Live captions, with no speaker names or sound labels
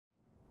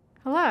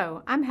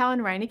Hello, I'm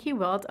Helen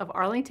Reinecke-Wilt of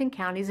Arlington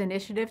County's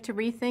Initiative to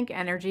Rethink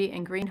Energy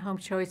and Green Home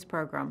Choice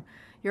program.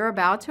 You're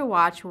about to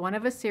watch one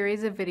of a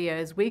series of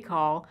videos we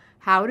call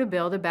How to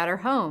Build a Better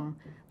Home,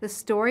 the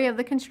story of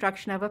the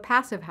construction of a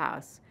passive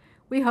house.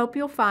 We hope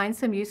you'll find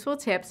some useful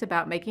tips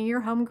about making your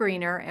home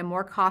greener and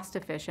more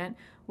cost-efficient,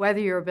 whether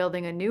you're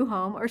building a new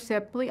home or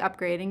simply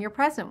upgrading your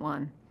present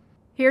one.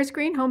 Here's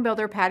Green Home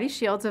Builder Patty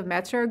Shields of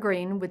Metro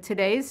Green with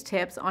today's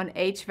tips on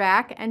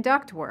HVAC and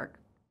ductwork.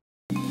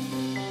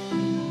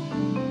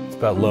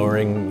 About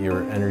lowering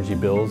your energy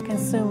bills.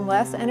 Consume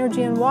less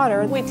energy and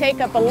water. We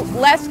take up a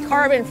less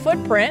carbon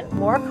footprint.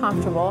 More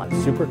comfortable.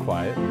 Super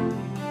quiet.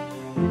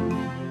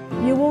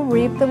 You will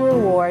reap the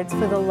rewards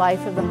for the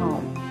life of the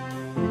home.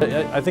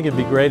 I think it'd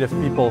be great if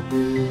people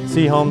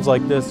see homes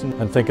like this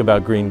and think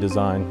about green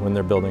design when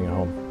they're building a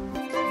home.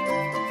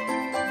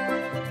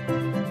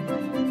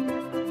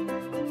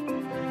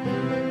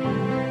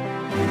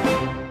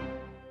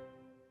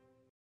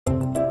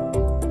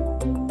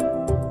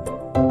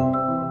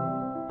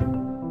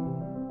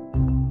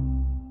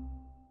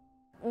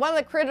 One of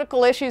the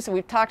critical issues that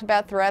we've talked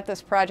about throughout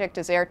this project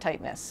is air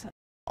tightness.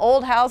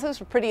 Old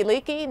houses are pretty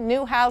leaky.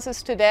 New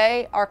houses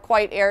today are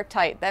quite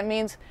airtight. That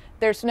means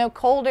there's no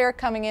cold air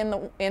coming in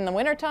the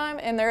wintertime,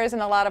 and there isn't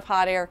a lot of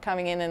hot air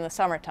coming in the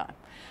summertime.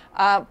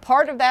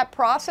 Part of that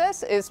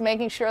process is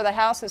making sure the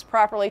house is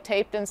properly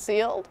taped and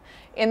sealed.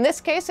 In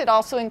this case, it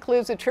also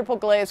includes the triple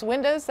glazed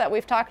windows that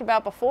we've talked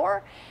about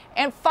before.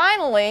 And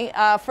finally,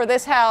 for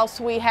this house,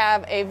 we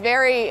have a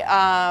very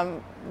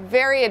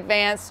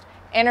advanced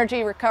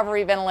energy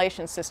recovery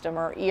ventilation system,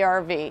 or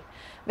ERV,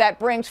 that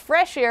brings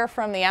fresh air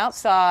from the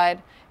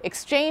outside,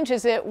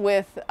 exchanges it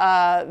with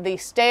the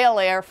stale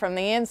air from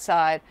the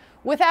inside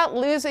without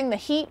losing the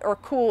heat or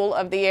cool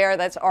of the air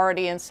that's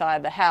already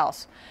inside the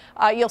house.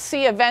 You'll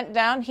see a vent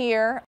down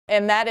here,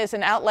 and that is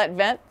an outlet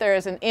vent. There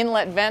is an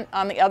inlet vent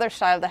on the other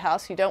side of the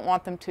house. You don't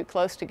want them too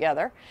close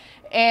together.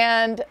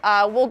 And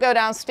we'll go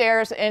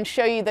downstairs and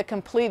show you the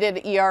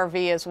completed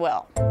ERV as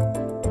well.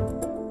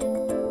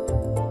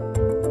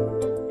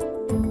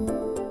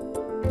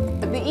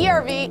 The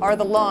ERV are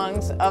the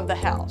lungs of the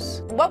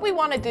house. What we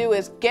want to do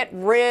is get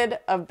rid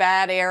of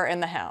bad air in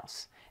the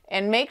house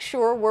and make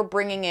sure we're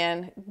bringing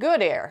in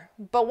good air.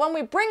 But when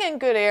we bring in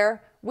good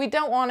air, we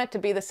don't want it to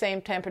be the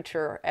same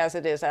temperature as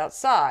it is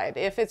outside.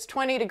 If it's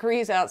 20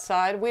 degrees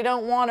outside, we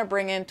don't want to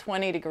bring in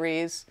 20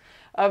 degrees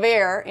of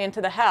air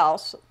into the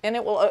house, and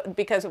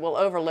because it will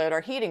overload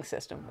our heating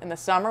system. In the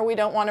summer, we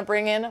don't want to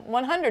bring in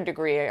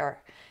 100-degree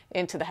air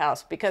into the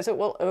house because it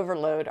will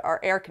overload our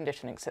air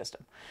conditioning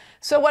system.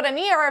 So what an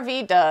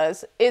ERV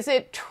does is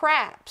it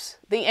traps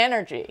the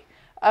energy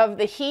of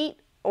the heat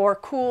or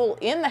cool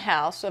in the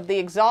house of the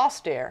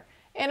exhaust air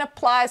and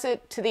applies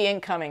it to the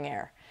incoming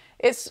air.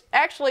 It's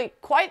actually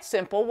quite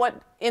simple.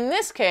 What in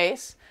this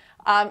case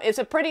is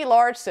a pretty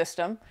large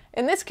system.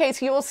 In this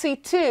case, you will see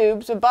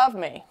tubes above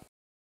me.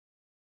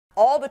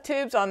 All the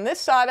tubes on this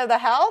side of the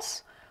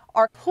house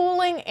are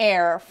pulling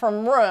air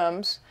from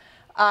rooms,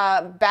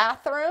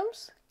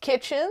 bathrooms,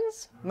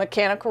 kitchens,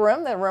 mechanical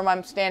room, the room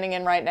I'm standing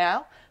in right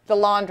now, the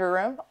laundry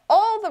room,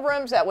 all the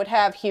rooms that would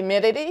have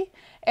humidity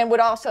and would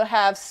also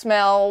have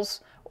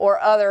smells or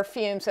other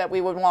fumes that we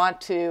would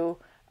want to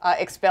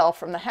expel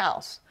from the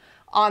house.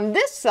 On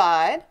this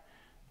side,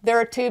 there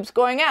are tubes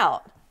going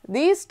out.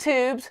 These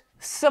tubes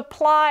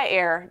supply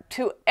air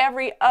to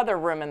every other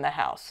room in the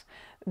house.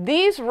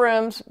 These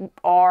rooms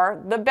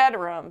are the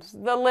bedrooms,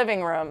 the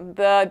living room,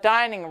 the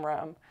dining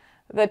room,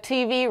 the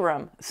TV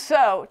room.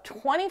 So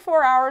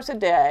 24 hours a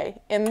day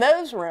in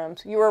those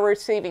rooms, you are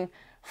receiving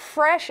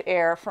fresh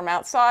air from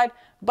outside,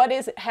 but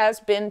it has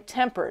been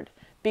tempered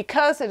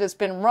because it has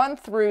been run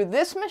through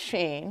this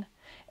machine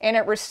and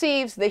it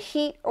receives the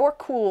heat or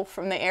cool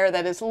from the air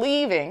that is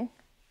leaving,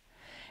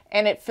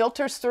 and it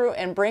filters through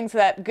and brings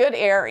that good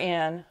air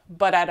in,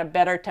 but at a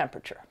better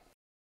temperature.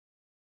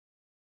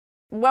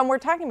 When we're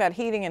talking about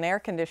heating and air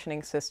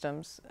conditioning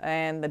systems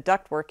and the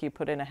ductwork you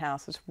put in a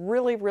house, it's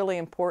really, really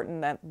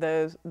important that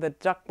the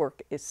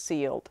ductwork is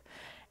sealed.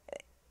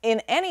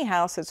 In any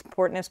house, it's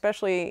important,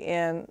 especially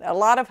in a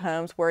lot of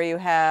homes where you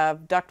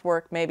have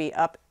ductwork maybe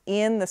up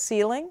in the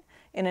ceiling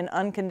in an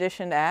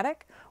unconditioned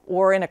attic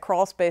or in a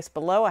crawl space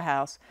below a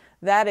house.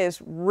 That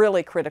is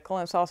really critical,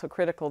 and it's also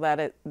critical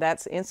that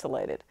that's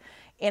insulated.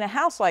 In a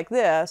house like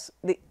this,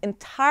 the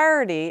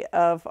entirety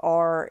of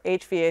our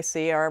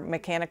HVAC, our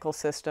mechanical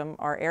system,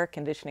 our air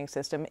conditioning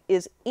system,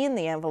 is in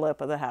the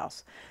envelope of the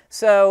house.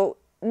 So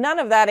none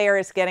of that air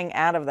is getting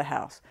out of the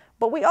house.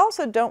 But we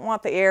also don't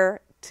want the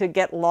air to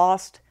get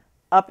lost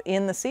up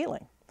in the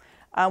ceiling.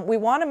 We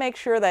want to make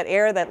sure that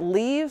air that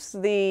leaves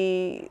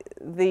the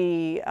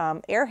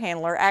air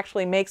handler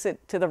actually makes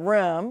it to the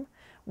room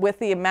with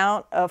the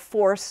amount of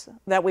force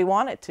that we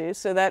want it to,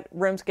 so that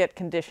rooms get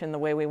conditioned the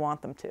way we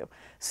want them to.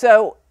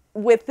 So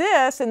with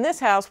this, in this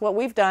house, what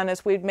we've done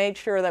is we've made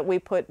sure that we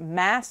put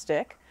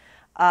mastic,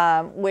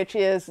 which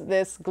is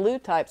this glue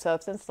type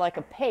substance, like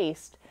a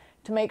paste,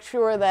 to make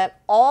sure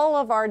that all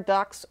of our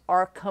ducts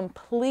are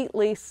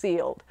completely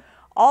sealed.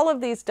 All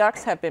of these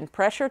ducts have been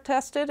pressure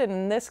tested, and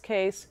in this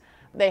case,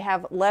 They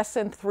have less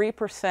than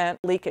 3%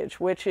 leakage,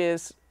 which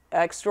is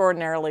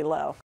extraordinarily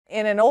low.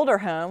 In an older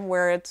home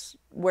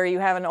where you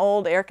have an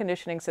old air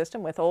conditioning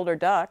system with older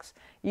ducts,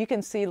 you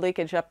can see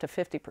leakage up to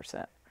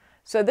 50%.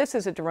 So this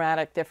is a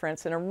dramatic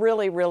difference, and it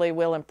really, really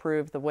will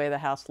improve the way the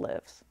house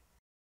lives.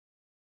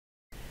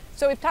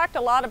 So we've talked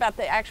a lot about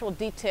the actual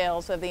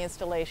details of the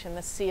installation,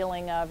 the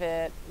ceiling of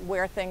it,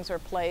 where things are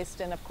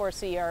placed, and of course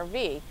the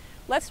ERV.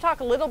 Let's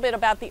talk a little bit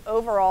about the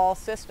overall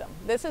system.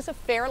 This is a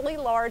fairly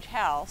large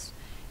house,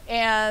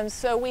 and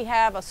so we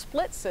have a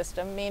split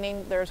system,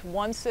 meaning there's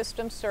one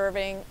system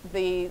serving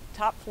the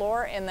top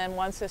floor and then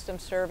one system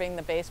serving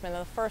the basement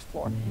and the first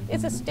floor.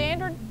 It's a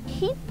standard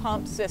heat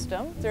pump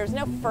system. There's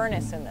no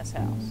furnace in this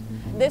house.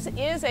 This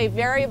is a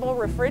variable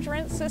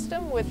refrigerant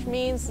system, which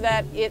means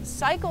that it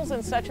cycles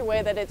in such a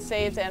way that it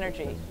saves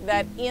energy.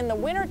 That in the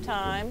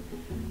wintertime,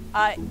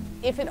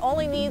 if it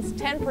only needs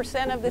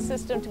 10% of the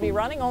system to be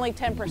running, only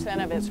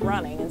 10% of it's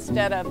running,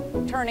 instead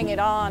of turning it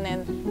on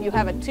and you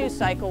have a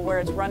 2-cycle where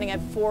it's running at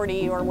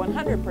 40 or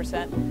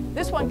 100%.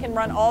 This one can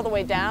run all the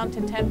way down to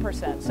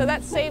 10%. So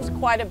that saves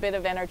quite a bit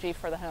of energy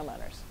for the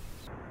homeowners.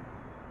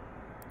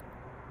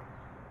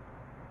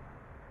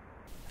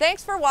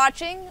 Thanks for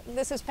watching.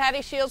 This is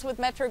Patty Shields with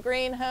Metro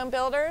Green Home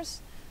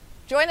Builders.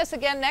 Join us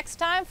again next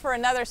time for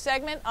another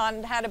segment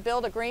on how to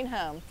build a green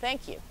home.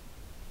 Thank you.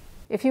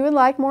 If you would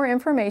like more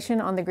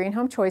information on the Green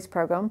Home Choice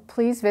Program,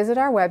 please visit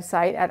our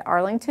website at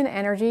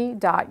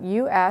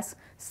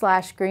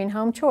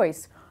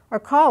arlingtonenergy.us/greenhomechoice or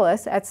call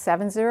us at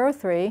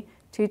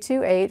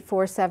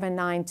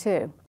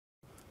 703-228-4792.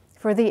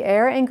 For the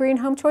Air and Green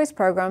Home Choice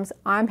Programs,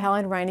 I'm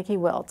Helen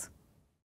Reinecke-Wilt.